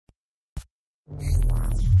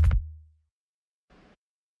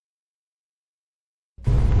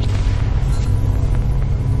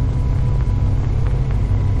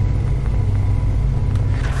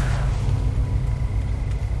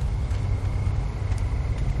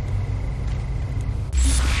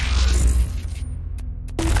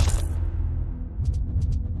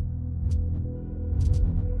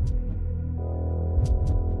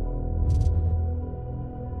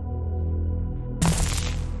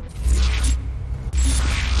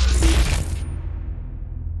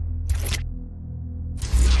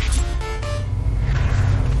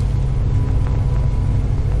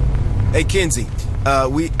Hey, Kenzie,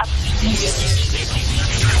 we...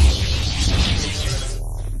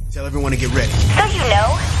 Tell everyone to get ready. So you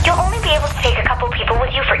know, you'll only be able to take a couple people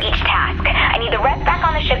with you for each task. I need the rest back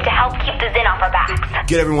on the ship to help keep the Zin off our backs.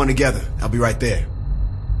 Get everyone together. I'll be right there.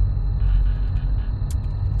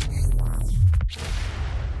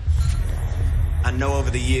 I know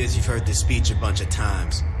over the years you've heard this speech a bunch of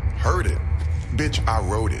times. Heard it? Bitch, I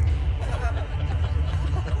wrote it.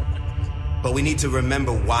 But we need to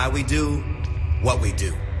remember why we do what we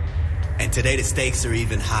do. And today the stakes are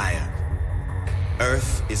even higher.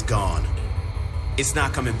 Earth is gone. It's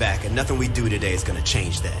not coming back, and nothing we do today is gonna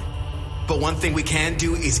change that. But one thing we can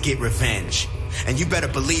do is get revenge. And you better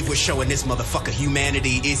believe we're showing this motherfucker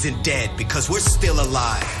humanity isn't dead, because we're still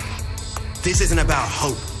alive. This isn't about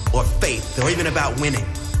hope or faith or even about winning.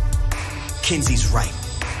 Kenzie's right.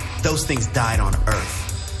 Those things died on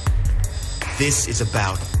Earth. This is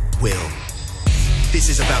about will. This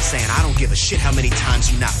is about saying, I don't give a shit how many times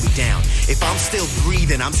you knock me down. If I'm still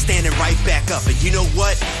breathing, I'm standing right back up. And you know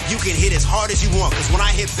what? You can hit as hard as you want, because when I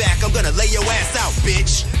hit back, I'm gonna lay your ass out,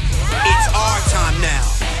 bitch. It's our time now.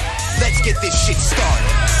 Let's get this shit started.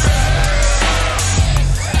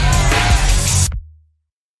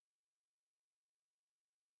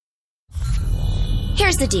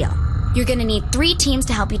 Here's the deal. You're gonna need 3 teams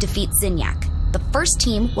to help you defeat Zinyak. The first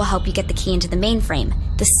team will help you get the key into the mainframe.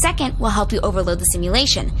 The second will help you overload the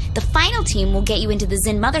simulation. The final team will get you into the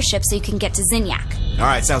Zin mothership so you can get to Zinyak.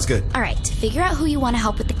 Alright, sounds good. Alright, figure out who you want to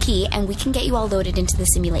help with the key and we can get you all loaded into the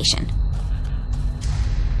simulation.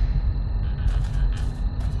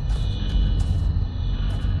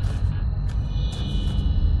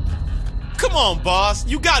 Come on, boss.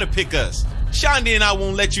 You gotta pick us. Shaundi and I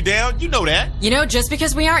won't let you down. You know that. You know, just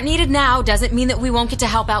because we aren't needed now doesn't mean that we won't get to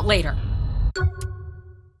help out later.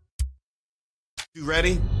 You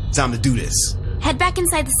ready? Time to do this. Head back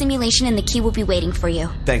inside the simulation and the key will be waiting for you.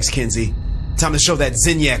 Thanks, Kenzie. Time to show that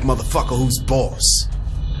Zinyak motherfucker who's boss.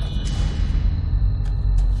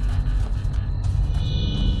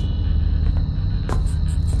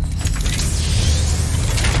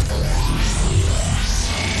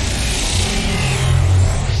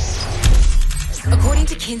 According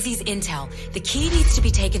to Kenzie's intel, the key needs to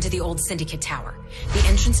be taken to the old Syndicate Tower. The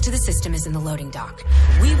entrance to the system is in the loading dock.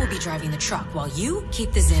 We will be driving the truck while you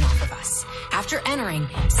keep the Zin off of us. After entering,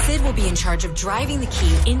 Sid will be in charge of driving the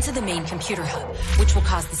key into the main computer hub, which will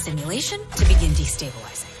cause the simulation to begin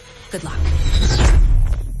destabilizing. Good luck.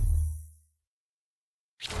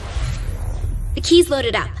 The key's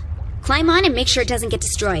loaded up. Climb on and make sure it doesn't get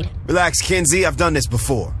destroyed. Relax, Kenzie. I've done this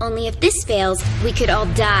before. Only if this fails, we could all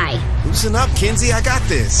die. Loosen up, Kenzie. I got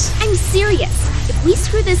this. I'm serious. If we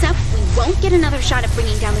screw this up, we won't get another shot at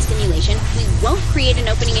bringing down the simulation, we won't create an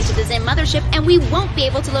opening into the Zin mothership, and we won't be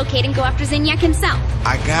able to locate and go after Zinyak himself.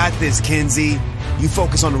 I got this, Kenzie. You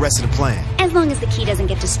focus on the rest of the plan. As long as the key doesn't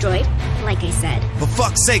get destroyed, like I said. For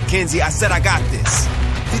fuck's sake, Kenzie, I said I got this.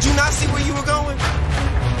 Did you not see where you were going?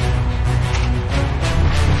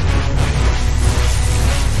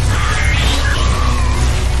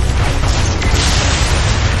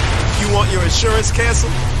 You want your insurance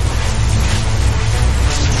canceled?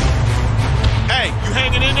 Hey, you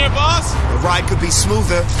hanging in there, boss? The ride could be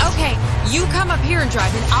smoother. Okay, you come up here and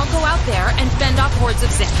drive, and I'll go out there and fend off hordes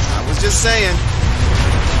of Zin. I was just saying.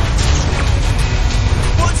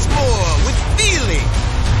 Once more, with feeling.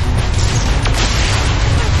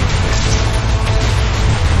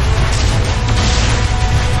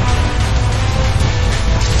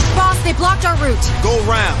 Boss, they blocked our route. Go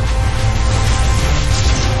around.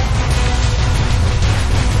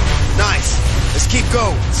 Nice. Let's keep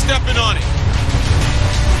going. Stepping on it.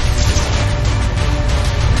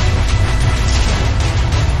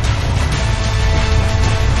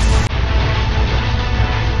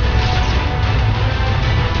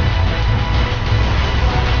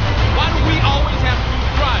 Why do we always have to do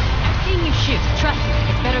driving? I've seen you shoot. Trust me,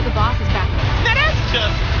 it's better the boss is back there. Now that's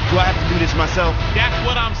just... Do I have to do this myself? That's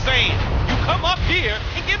what I'm saying. You come up here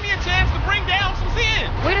and give me a chance to bring down some Zin.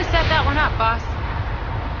 Way to set that one up, boss.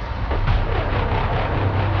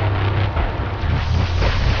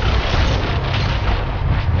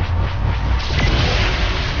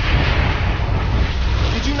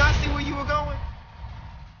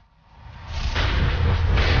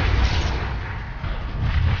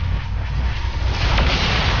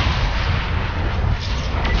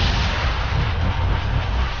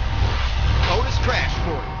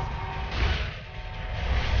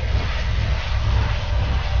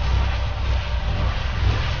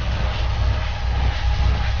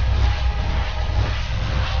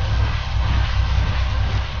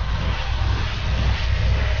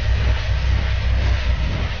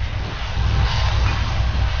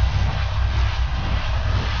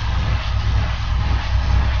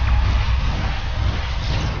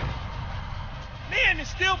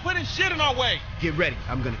 shit in our way. Get ready.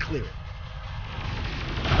 I'm gonna clear it.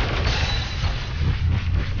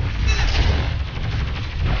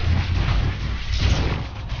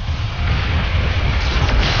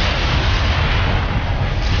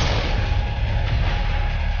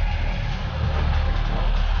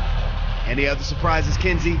 Any other surprises,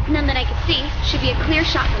 Kinsey? None that I could see. Should be a clear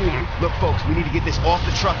shot from there. Look, folks, we need to get this off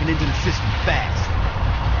the truck and into the system fast.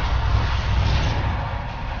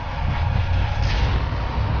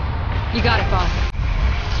 You got it, boss.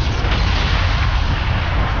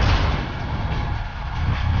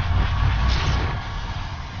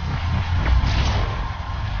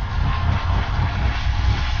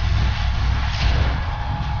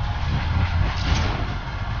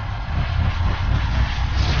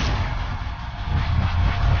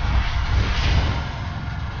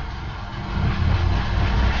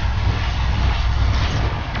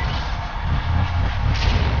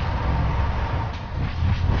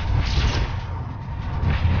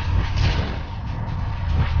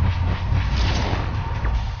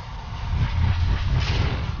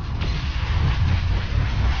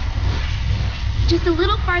 Just a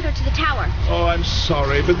little farther to the tower. Oh, I'm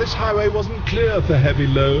sorry, but this highway wasn't clear for heavy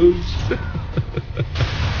loads.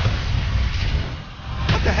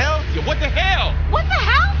 What the hell? Yeah, what the hell? What the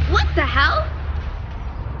hell? What the hell?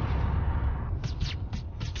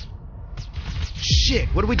 Shit,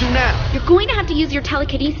 what do we do now? You're going to have to use your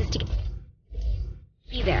telekinesis to get...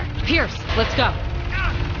 Be there. Pierce, let's go.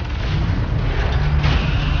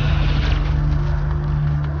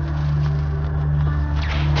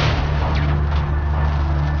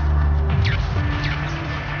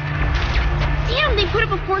 Damn, they put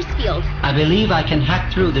up a force field. I believe I can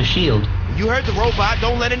hack through the shield. You heard the robot.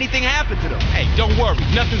 Don't let anything happen to them. Hey, don't worry.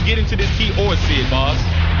 Nothing's getting to this key or Sid, boss.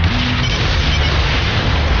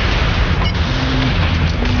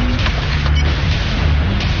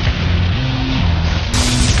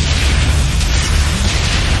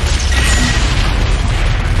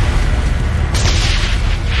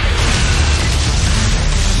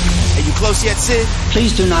 Are you close yet, Sid?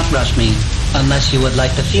 Please do not rush me, unless you would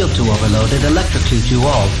like the field to overload and electrocute you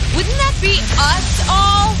all. Wouldn't that be us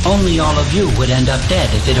all? Only all of you would end up dead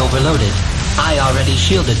if it overloaded. I already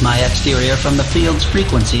shielded my exterior from the field's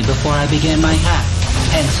frequency before I began my hack.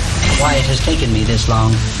 Hence, why it has taken me this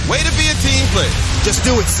long. Way to be a team player. Just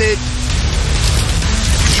do it, Sid.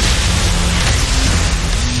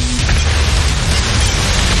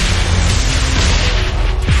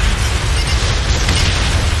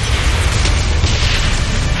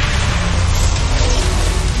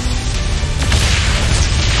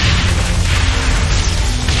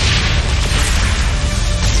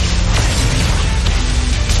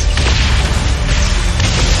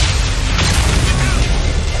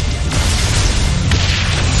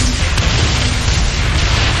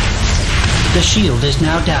 The shield is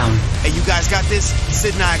now down. Hey, you guys got this?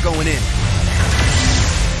 Sid and I are going in.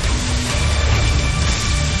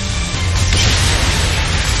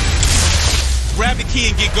 Grab the key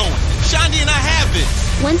and get going. Shaundi and I have this.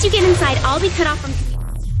 Once you get inside, I'll be cut off from...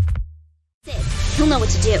 Sid, he'll know what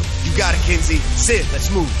to do. You got it, Kinsey. Sid,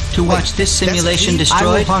 let's move. To watch this simulation That's the key? destroyed,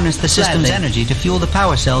 I will harness the system's energy to fuel the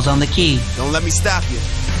power cells on the key. Don't let me stop you.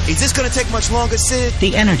 Is this gonna take much longer, Sid?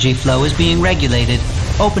 The energy flow is being regulated.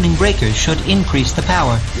 Opening breakers should increase the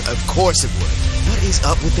power. Of course it would. What is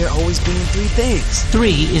up with there always being three things?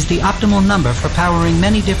 3 is the optimal number for powering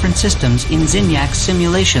many different systems in Zinyak's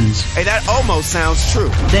simulations. Hey, that almost sounds true.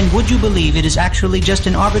 Then would you believe it is actually just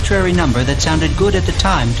an arbitrary number that sounded good at the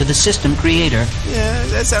time to the system creator? Yeah,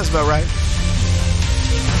 that sounds about right.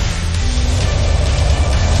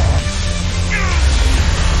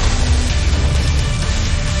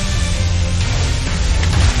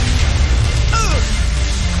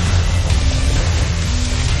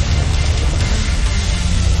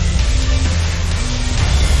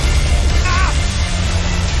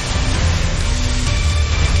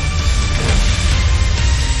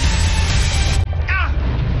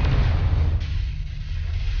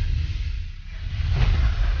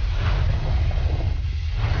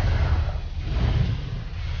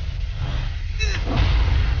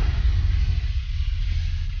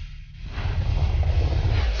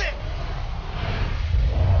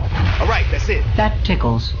 That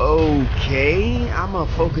tickles. Okay, I'm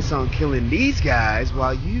gonna focus on killing these guys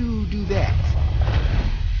while you do that.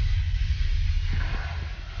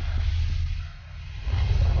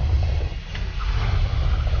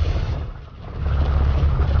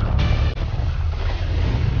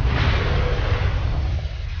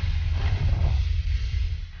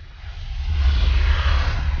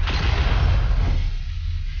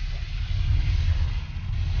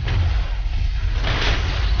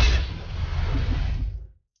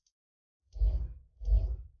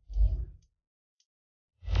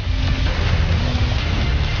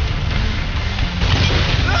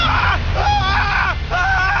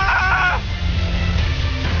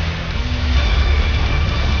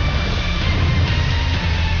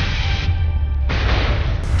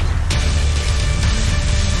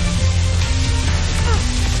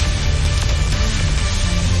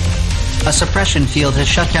 A suppression field has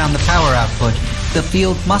shut down the power output. The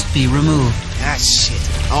field must be removed. Ah,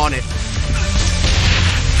 shit. On it.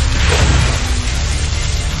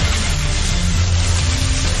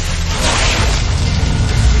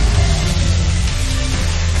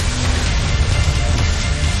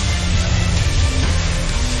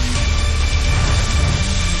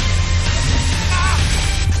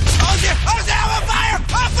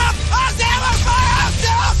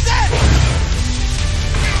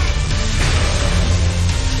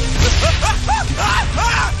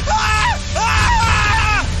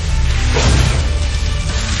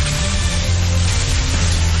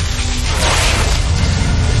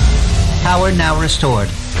 Power now restored.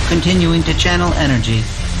 Continuing to channel energy.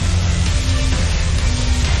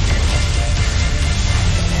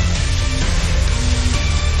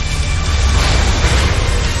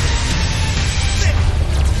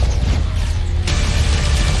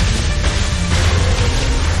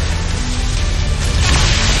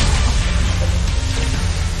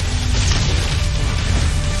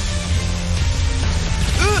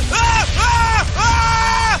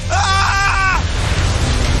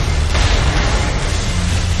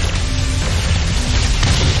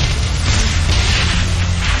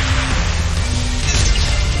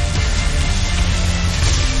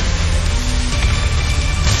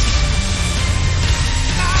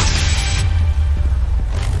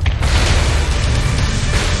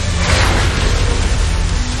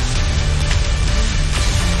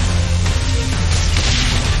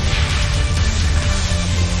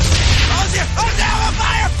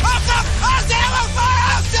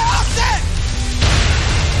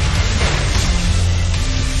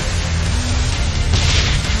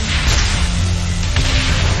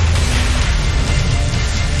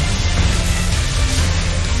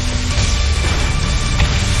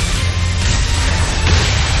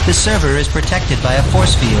 The server is protected by a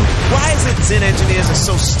force field. Why is it Zin engineers are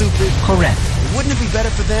so stupid? Correct. Wouldn't it be better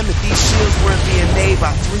for them if these shields weren't being made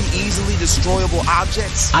by 3 easily destroyable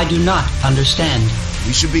objects? I do not understand.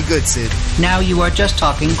 We should be good, Sid. Now you are just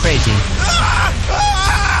talking crazy.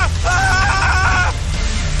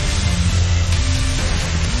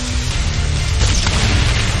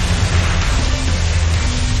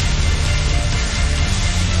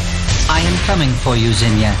 I am coming for you,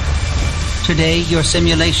 Zinyak. Today, your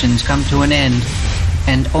simulations come to an end,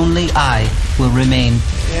 and only I will remain.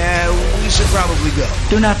 Yeah, we should probably go.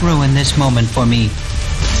 Do not ruin this moment for me.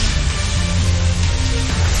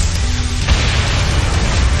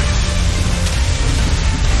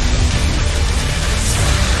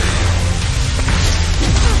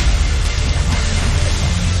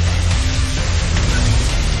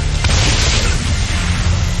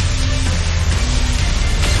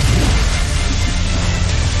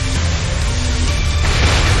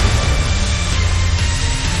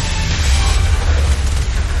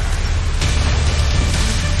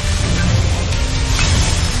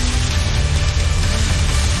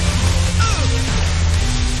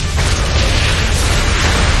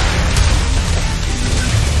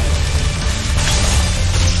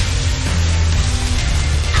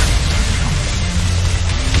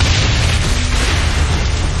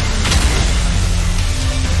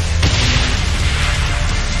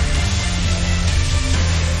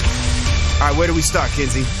 Alright, where do we start,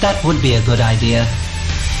 Kinsey? That would be a good idea.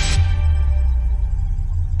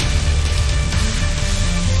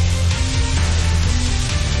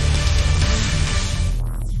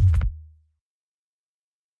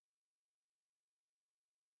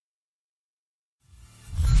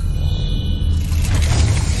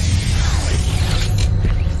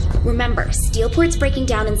 Remember, Steelport's breaking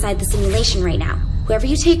down inside the simulation right now. Whoever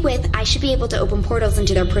you take with, I should be able to open portals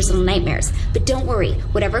into their personal nightmares. But don't worry,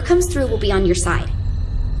 whatever comes through will be on your side.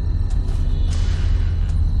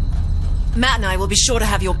 Matt and I will be sure to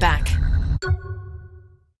have your back.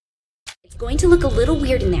 It's going to look a little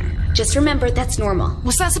weird in there. Just remember, that's normal.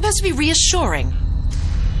 Was that supposed to be reassuring?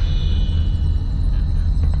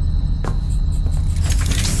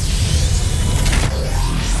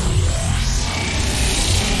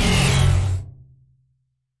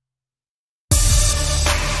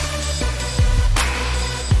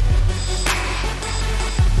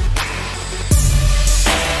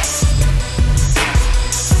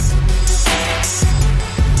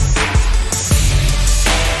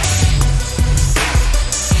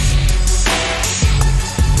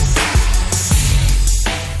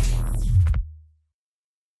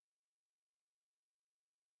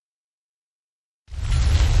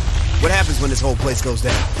 What happens when this whole place goes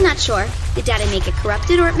down? Not sure. The data may get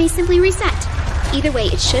corrupted or it may simply reset. Either way,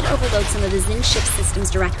 it should overload some of the Zin ship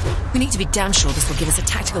systems directly. We need to be damn sure this will give us a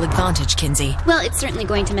tactical advantage, Kinsey. Well, it's certainly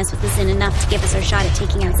going to mess with the Zin enough to give us our shot at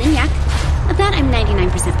taking out Zinyak. Of that, I'm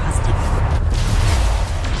 99% positive.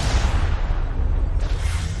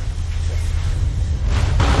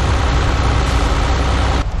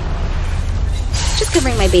 Just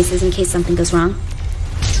covering my bases in case something goes wrong.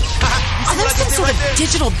 Are those some sort of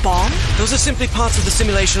digital bomb? Those are simply parts of the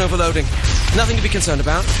simulation overloading. Nothing to be concerned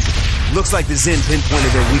about. Looks like the Zin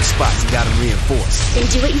pinpointed their weak spots and got them reinforced. Then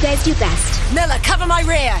do what you guys do best. Miller, cover my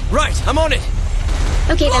rear! Right, I'm on it.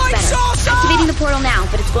 Okay, that's better. Saucer! Activating the portal now,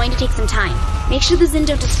 but it's going to take some time. Make sure the Zin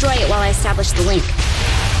don't destroy it while I establish the link.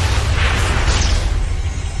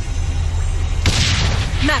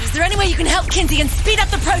 Matt, is there any way you can help Kinsey and speed up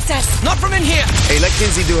the process? Not from in here. Hey, let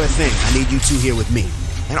Kinsey do her thing. I need you two here with me.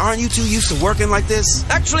 And aren't you two used to working like this?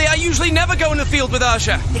 Actually, I usually never go in the field with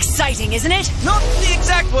Asha. Exciting, isn't it? Not the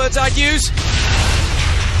exact words I'd use.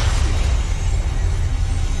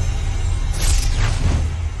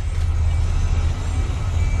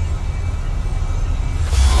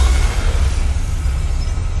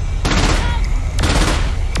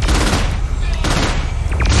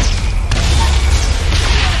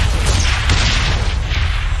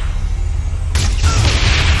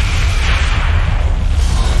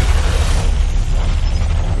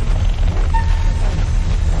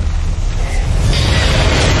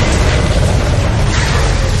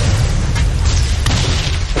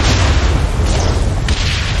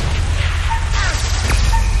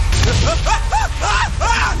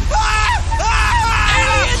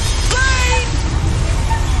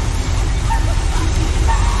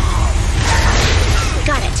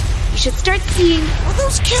 Are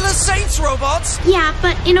those Killer Saints robots? Yeah,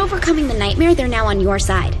 but in overcoming the nightmare, they're now on your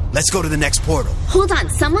side. Let's go to the next portal. Hold on,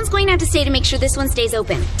 someone's going to have to stay to make sure this one stays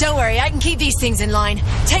open. Don't worry, I can keep these things in line.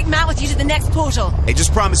 Take Matt with you to the next portal. Hey,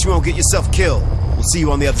 just promise you won't get yourself killed. We'll see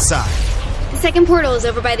you on the other side. The second portal is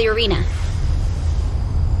over by the arena.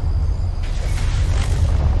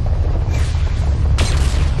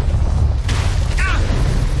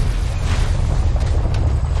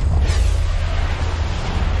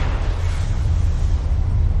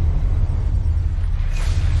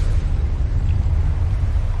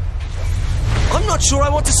 Sure, I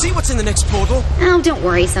want to see what's in the next portal. Oh, don't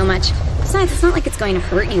worry so much. Besides, it's not like it's going to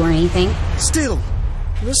hurt you or anything. Still,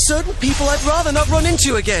 there are certain people I'd rather not run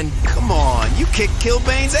into again. Come on, you kicked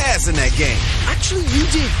Kilbane's ass in that game. Actually, you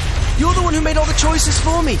did. You're the one who made all the choices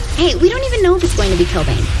for me. Hey, we don't even know if it's going to be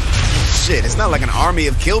Kilbane. Shit, it's not like an army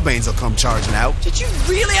of Kilbanes will come charging out. Did you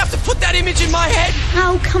really have to put that image in my head?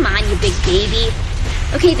 Oh, come on, you big baby.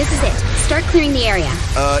 Okay, this is it. Start clearing the area.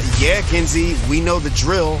 Yeah, Kinsey, we know the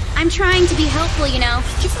drill. I'm trying to be helpful, you know.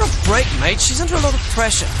 Give her a break, mate. She's under a lot of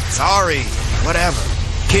pressure. Sorry. Whatever.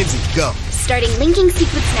 Kinsey, go. Starting linking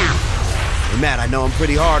sequence now. Hey, Matt, I know I'm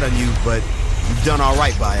pretty hard on you, but you've done all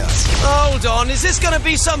right by us. Hold on. Is this gonna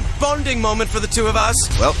be some bonding moment for the two of us?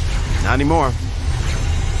 Well, not anymore.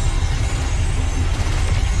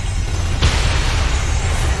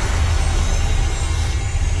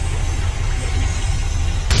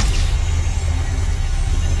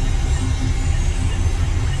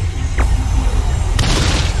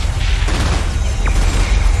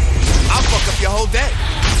 Your whole day.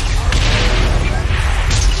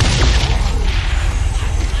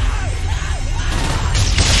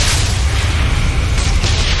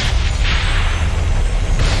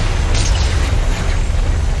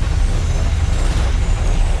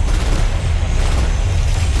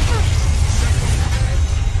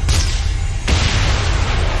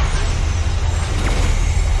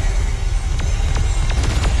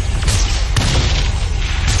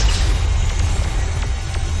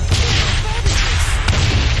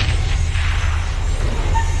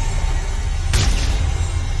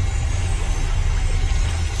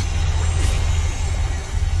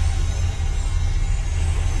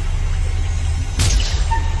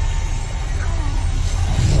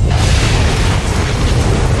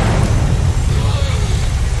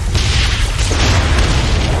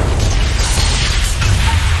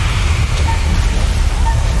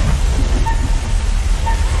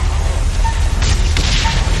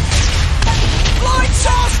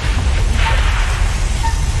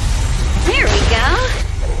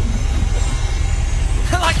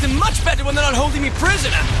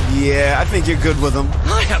 Yeah, I think you're good with them.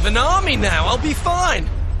 I have an army now. I'll be fine.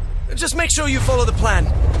 Just make sure you follow the plan.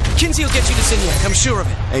 Kinsey will get you to Zinyak, I'm sure of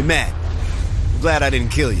it. Hey, Matt. I'm glad I didn't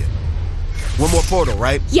kill you. One more portal,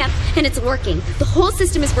 right? Yep, and it's working. The whole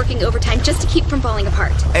system is working overtime just to keep from falling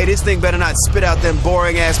apart. Hey, this thing better not spit out them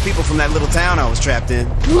boring-ass people from that little town I was trapped in.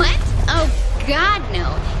 What? Oh, God,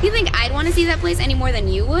 no. You think I'd want to see that place any more than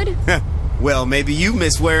you would? Well, maybe you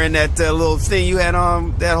miss wearing that little thing you had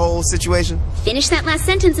on that whole situation. Finish that last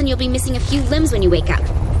sentence and you'll be missing a few limbs when you wake up.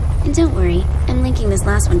 And don't worry, I'm linking this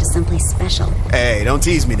last one to someplace special. Hey, don't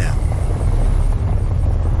tease me now.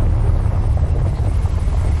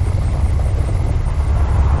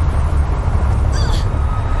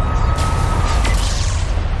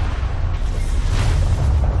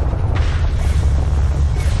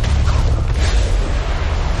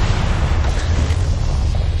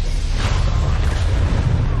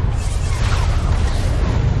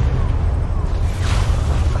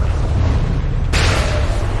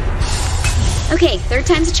 Okay, third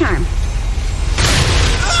time's a charm.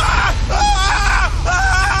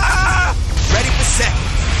 Ready for second.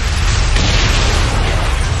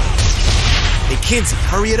 Hey, Kinsey,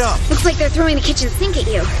 hurry it up. Looks like they're throwing the kitchen sink at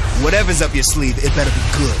you. Whatever's up your sleeve, it better be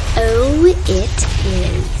good. Oh, it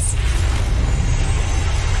is.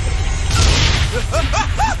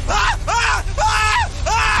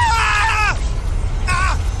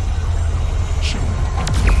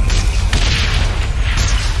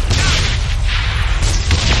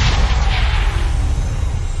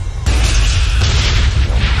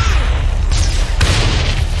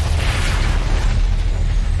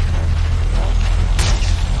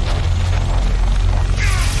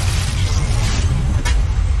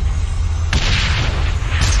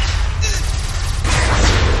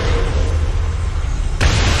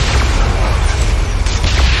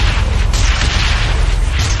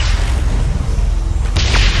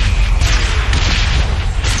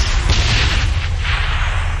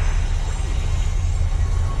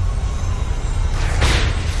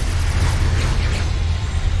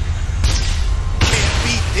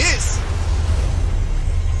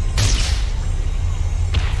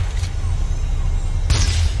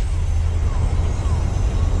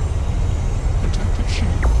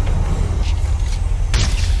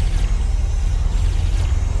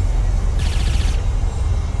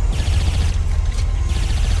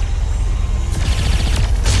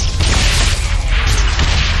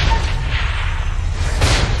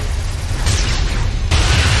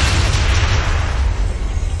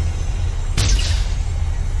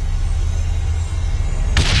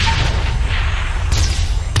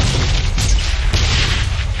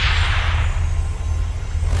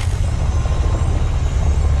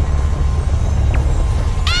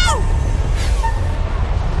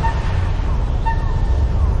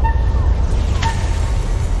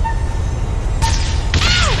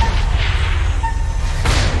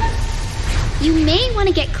 You may want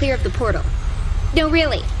to get clear of the portal. No,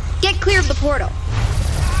 really. Get clear of the portal.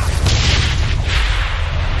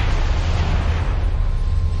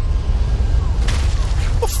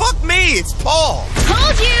 Well, fuck me, it's Paul.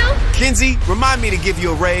 Told you! Kinsey, remind me to give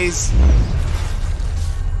you a raise.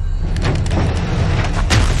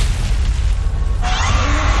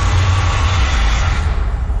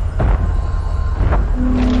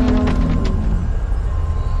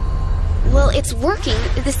 Well, it's working.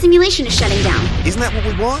 The simulation is shutting down. Isn't that what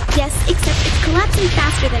we want? Yes, except it's collapsing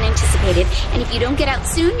faster than anticipated, and if you don't get out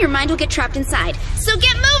soon, your mind will get trapped inside. So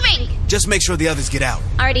get moving! Just make sure the others get out.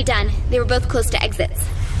 Already done. They were both close to exits.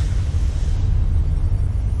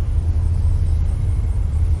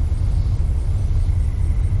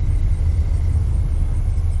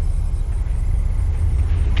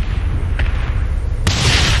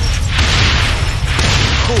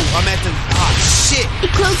 Cool, I'm at the... Ah, shit!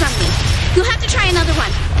 It closed on me. You'll have to try another one.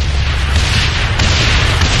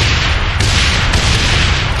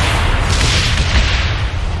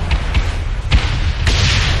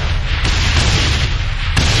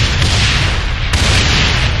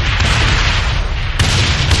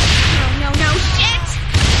 No, shit!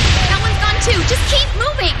 That one's gone too. Just keep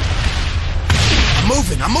moving.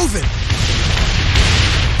 I'm moving.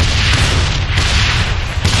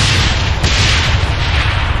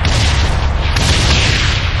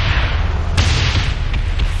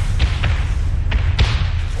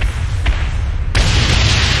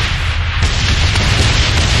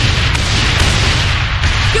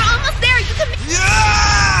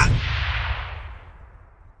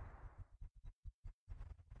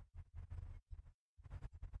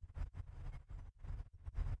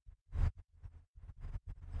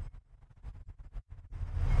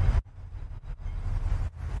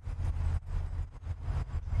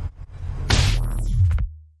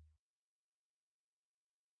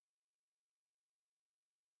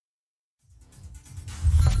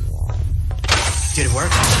 Did it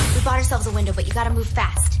work? We bought ourselves a window, but you gotta move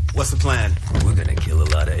fast. What's the plan? We're gonna kill a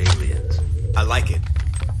lot of aliens. I like it.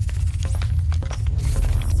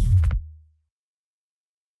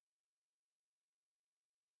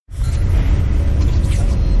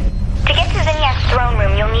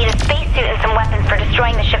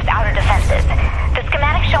 resources. The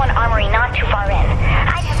schematics show an armory not too far in.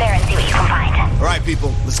 Hide in there and see what you can find. All right,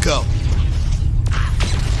 people, let's go.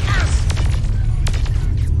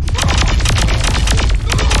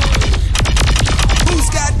 Who's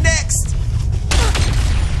got next?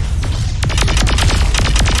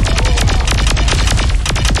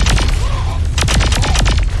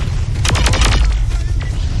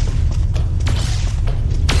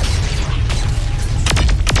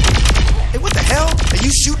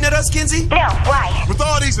 Shooting at us, Kinsey? No, why? With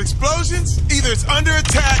all these explosions, either it's under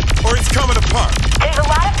attack or it's coming apart. There's a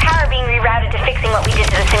lot of power being rerouted to fixing what we did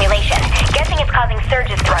to the simulation. Guessing it's causing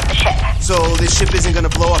surges throughout the ship. So this ship isn't gonna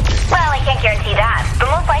blow up? Well, I can't guarantee that,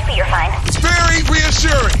 but most likely you're fine. It's very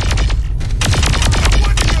reassuring.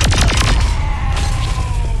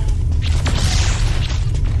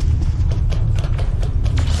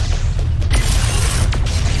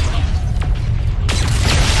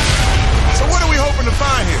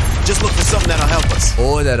 Just look for something that'll help us.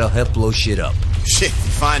 Or that'll help blow shit up. Shit, if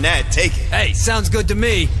you find that, take it. Hey, sounds good to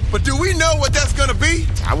me. But do we know what that's gonna be?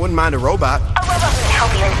 I wouldn't mind a robot. A robot wouldn't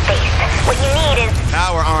help you in space. What you need is...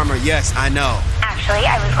 Power armor, yes, I know. Actually,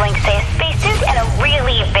 I was going to say a spacesuit and a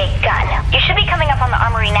really big gun. You should be coming up on the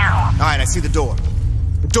armory now. All right, I see the door.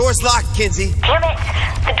 The door's locked, Kinsey. Damn it.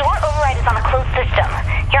 The door override is on a closed system.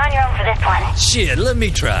 You're on your own for this one. Shit, let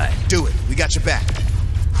me try. Do it. We got your back.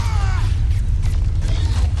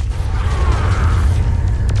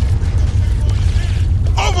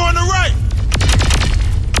 Over on the right!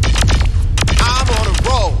 I'm on a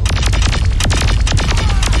roll.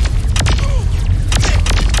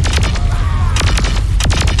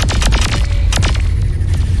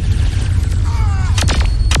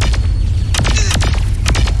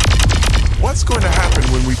 What's going to happen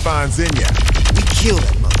when we find Zinyak? We kill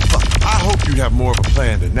that motherfucker. I hope you'd have more of a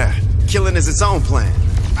plan than that. Killing is its own plan.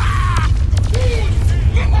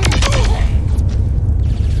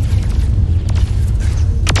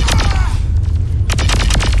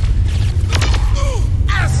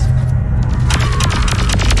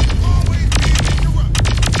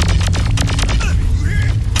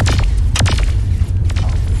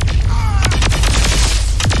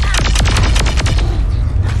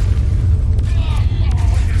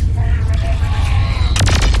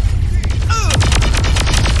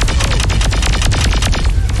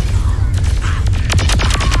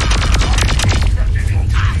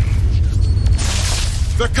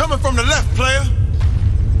 They're coming from the left, player.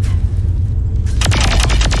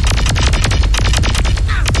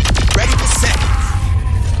 Ready for seconds.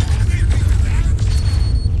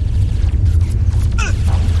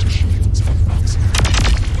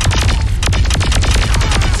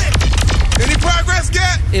 Any progress,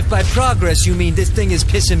 Gat? If by progress you mean this thing is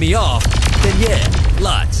pissing me off, then yeah,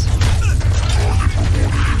 lots.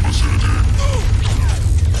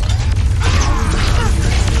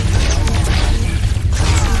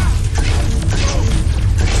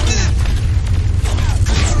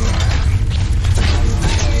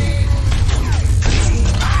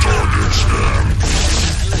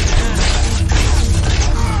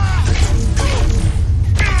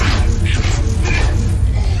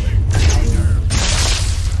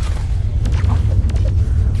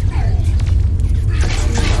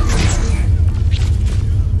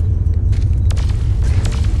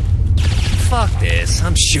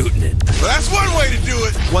 I'm shooting it. Well, that's one way to do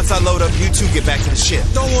it. Once I load up, you two get back to the ship.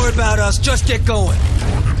 Don't worry about us, just get going.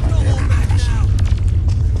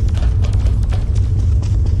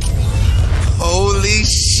 Holy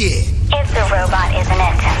shit. It's a robot, isn't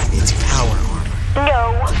it? It's power armor.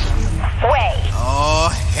 No way. Oh,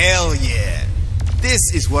 hell yeah.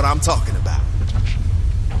 This is what I'm talking about.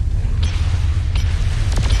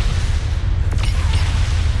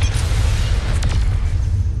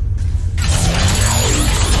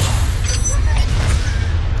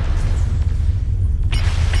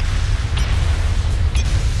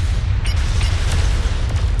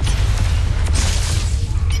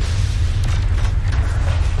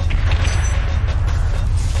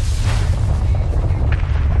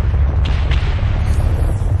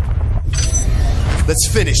 Let's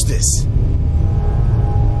finish this.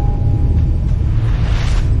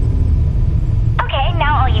 Okay,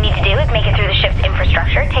 now all you need to do is make it through the ship's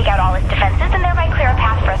infrastructure, take out all its defenses, and thereby clear a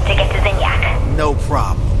path for us to get to Zinyak. No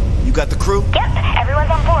problem. You got the crew? Yep,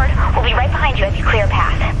 everyone's on board. We'll be right behind you as you clear a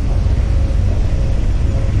path.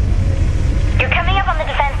 You're coming up on the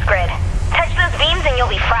defense grid. Touch those beams and you'll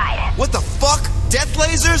be fried. What the fuck? Death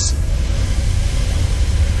lasers?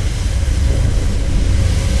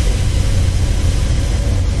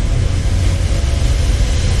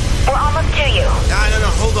 We're almost to you. No,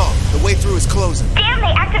 hold on. The way through is closing. Damn,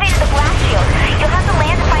 they activated the blast shield. You'll have to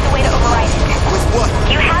land to find a way to override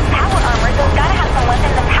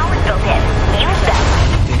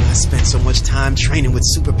time training with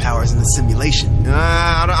superpowers in the simulation.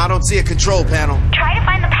 I don't see a control panel. Try to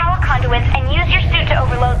find the power conduits and use your suit to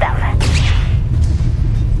overload them.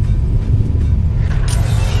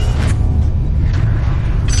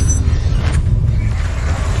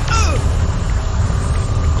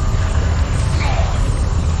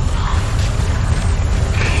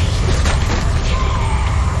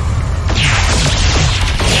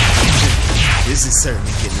 This is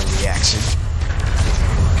certainly getting a reaction.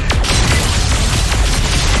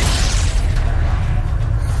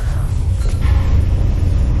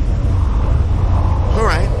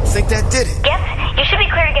 Alright, think that did it. Yep, you should be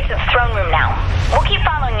clear to get to the throne room now. We'll keep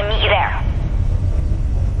following and meet you there.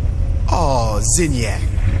 Oh,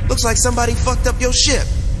 Zinyak. Looks like somebody fucked up your ship.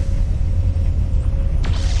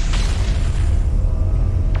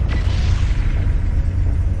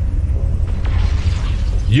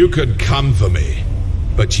 You could come for me,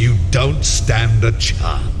 but you don't stand a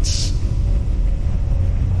chance.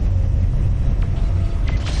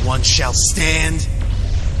 One shall stand,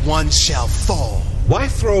 one shall fall. Why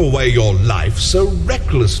throw away your life so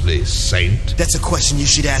recklessly, Saint? That's a question you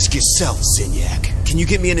should ask yourself, Zinyak. Can you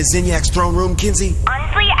get me into Zinyak's throne room, Kinsey?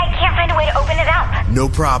 Honestly, I can't find a way to open it up. No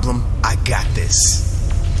problem. I got this.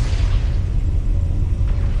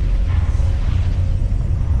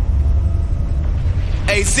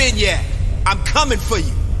 Hey, Zinyak, I'm coming for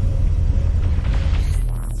you.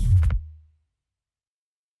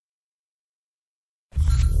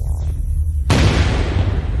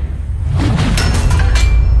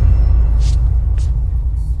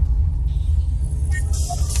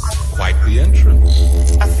 Quite the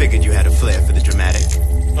entrance. I figured you had a flair for the dramatic.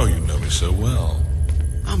 Oh, you know me so well.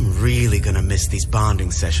 I'm really gonna miss these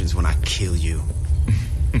bonding sessions when I kill you.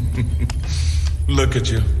 Look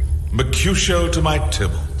at you. Mercutio to my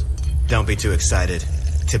Tybalt. Don't be too excited.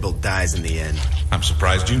 Tybalt dies in the end. I'm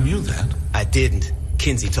surprised you knew that. I didn't.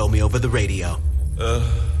 Kinsey told me over the radio.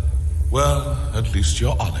 Well, at least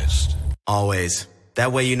you're honest. Always.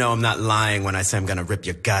 That way you know I'm not lying when I say I'm gonna rip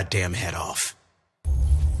your goddamn head off.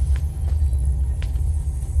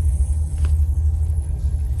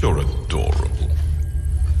 You're adorable.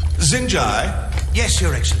 Zinjai? Yes,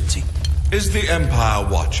 Your Excellency. Is the Empire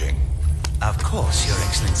watching? Of course, Your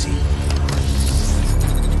Excellency.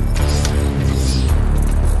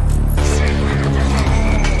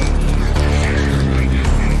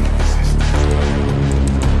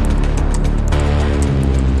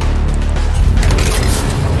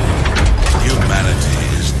 Humanity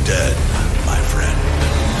is dead, my friend.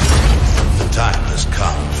 The time has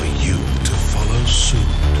come for you to follow suit.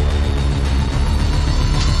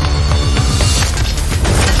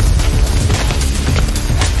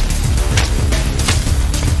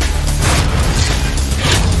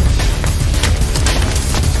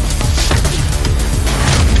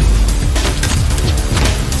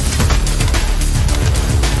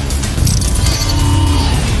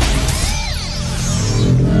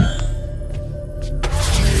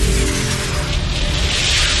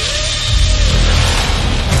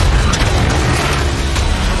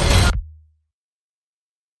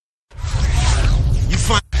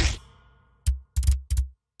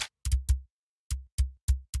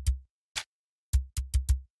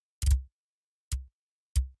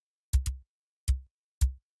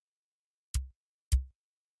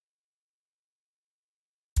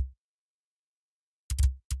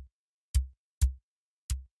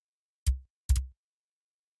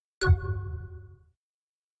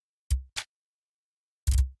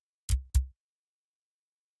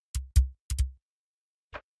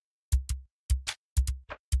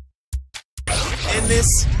 End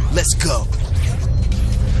this? Let's go.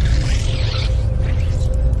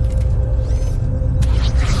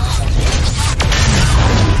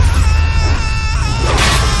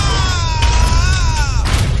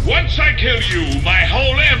 Once I kill you, my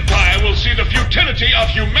whole empire will see the futility of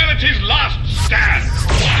humanity's last stand.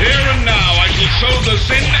 Here and now, I shall show the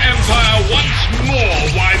Zin Empire once more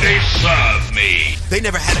why they serve me. They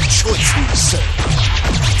never had a choice who to serve.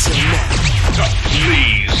 Until now. Oh,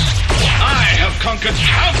 please. I have conquered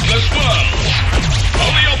countless worlds.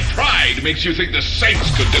 Only your pride makes you think the Saints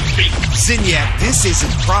could defeat. Zinyak, this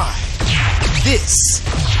isn't pride. This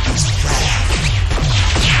is wrath.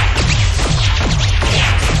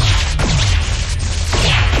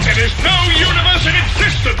 There is no universe in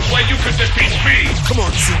existence where you could defeat me. Come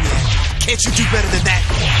on, Zinyak. Can't you do better than that?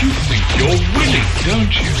 You think you're winning,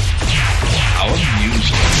 don't you? How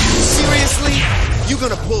amusing. Seriously? You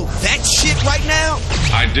gonna pull that shit right now?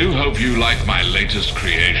 I do hope you like my latest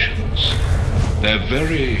creations. They're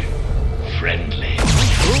very friendly.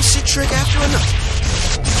 Bullshit trick after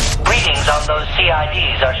another. Readings on those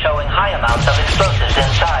CIDs are showing high amounts of explosives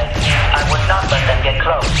inside. I would not let them get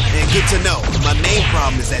close. Yeah, good to know. But my main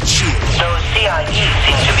problem is that shield. Those CIDs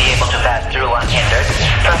seem to be able to pass through unhindered.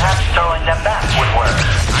 Perhaps throwing them back would work.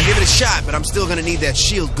 I'll give it a shot, but I'm still gonna need that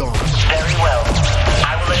shield gone. Very well.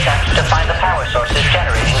 I will attempt to find the power sources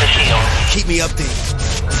generating the shield. Keep me updated.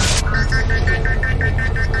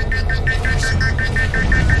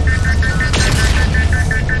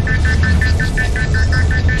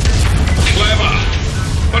 Clever,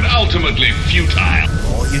 but ultimately futile.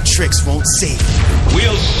 All your tricks won't save you.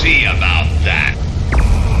 We'll see about that.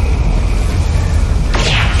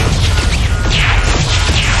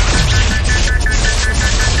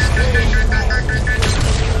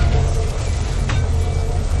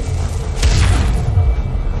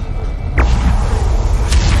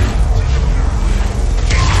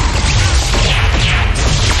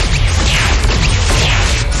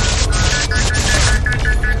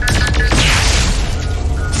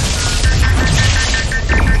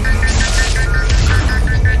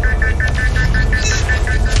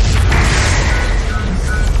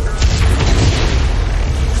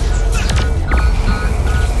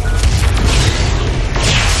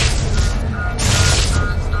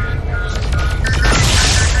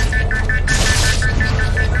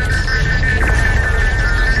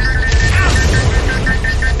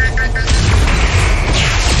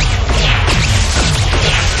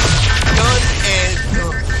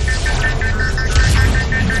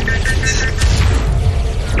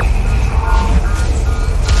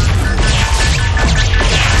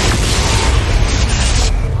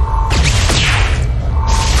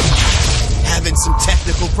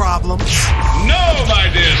 Problems? No, my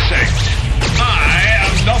dear saint. I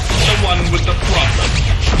am not the one with the problem.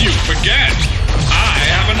 You forget. I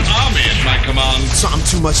have an army at my command. Something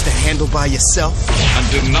too much to handle by yourself?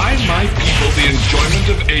 And deny my people the enjoyment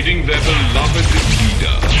of aiding their beloved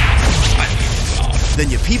leader. I think not. Then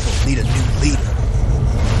your people need a new leader.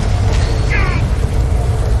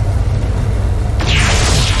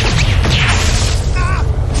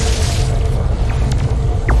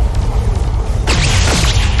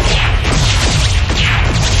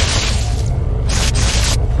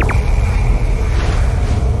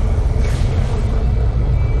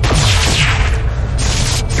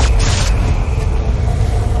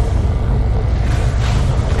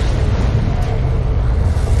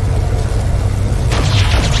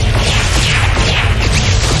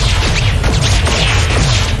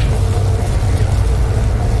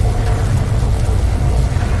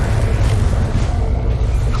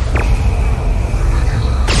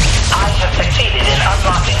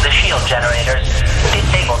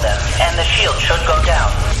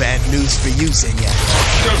 For you, Zinyak.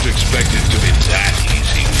 Don't expect it to be that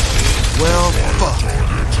easy. Well, fuck.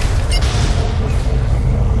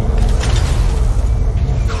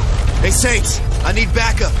 Hey, Saints, I need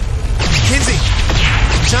backup. Kinsey,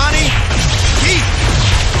 Johnny, Keith,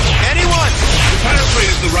 anyone? To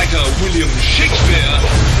paraphrase the writer William Shakespeare,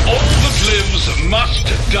 all that lives must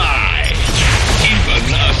die. Even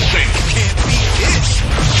a saint. Can't beat this.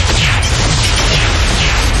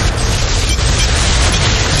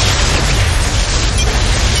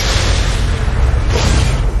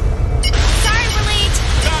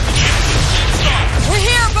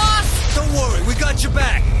 Got your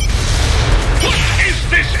back. What is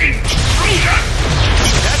this intrusion?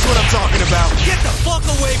 That's what I'm talking about. Get the fuck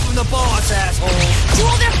away from the boss, asshole.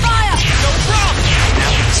 Draw their fire. No problem.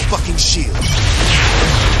 Now with this fucking shield.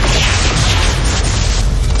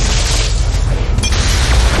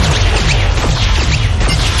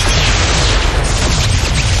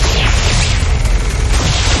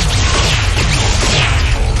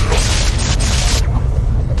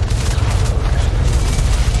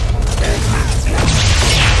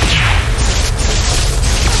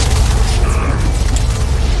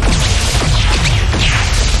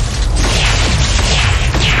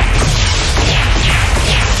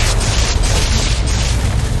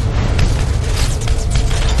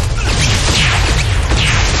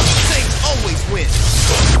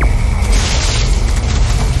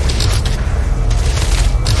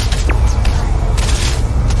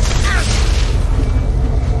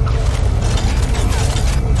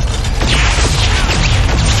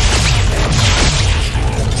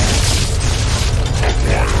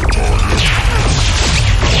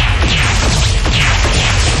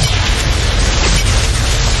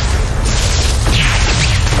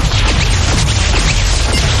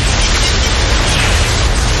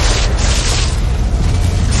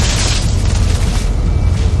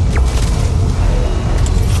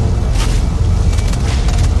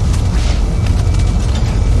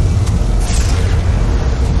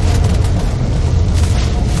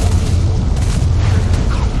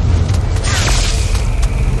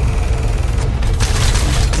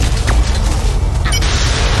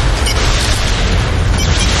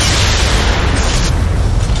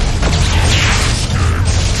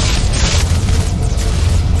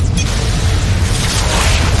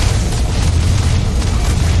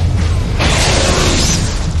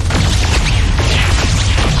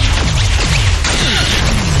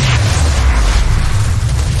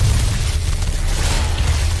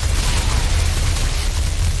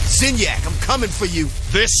 Zinyak, I'm coming for you.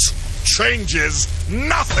 This changes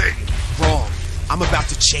nothing. Wrong. I'm about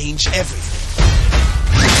to change everything.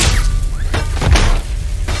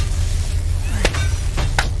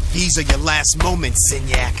 These are your last moments,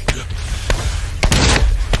 Zinyak.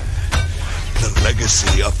 The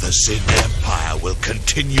legacy of the Zin Empire will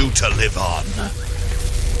continue to live on.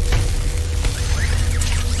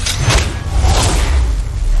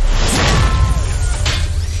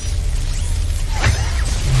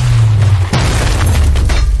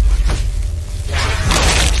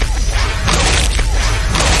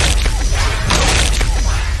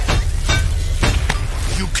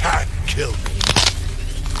 You can't kill me.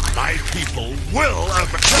 My people will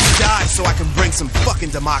just die so I can bring some fucking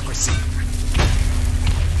democracy.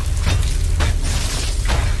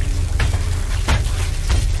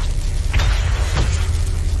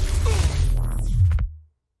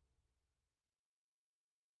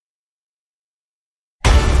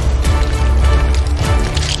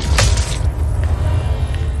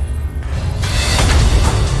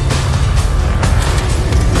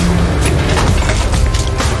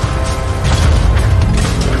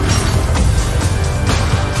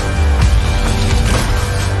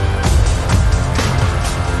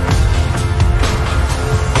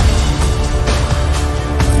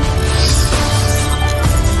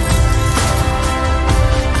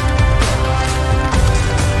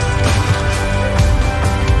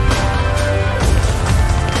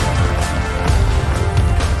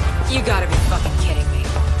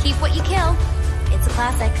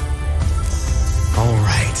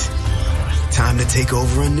 Take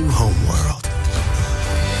over a new homeworld.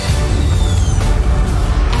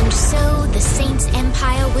 And so the Saints'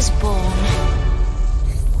 Empire was born.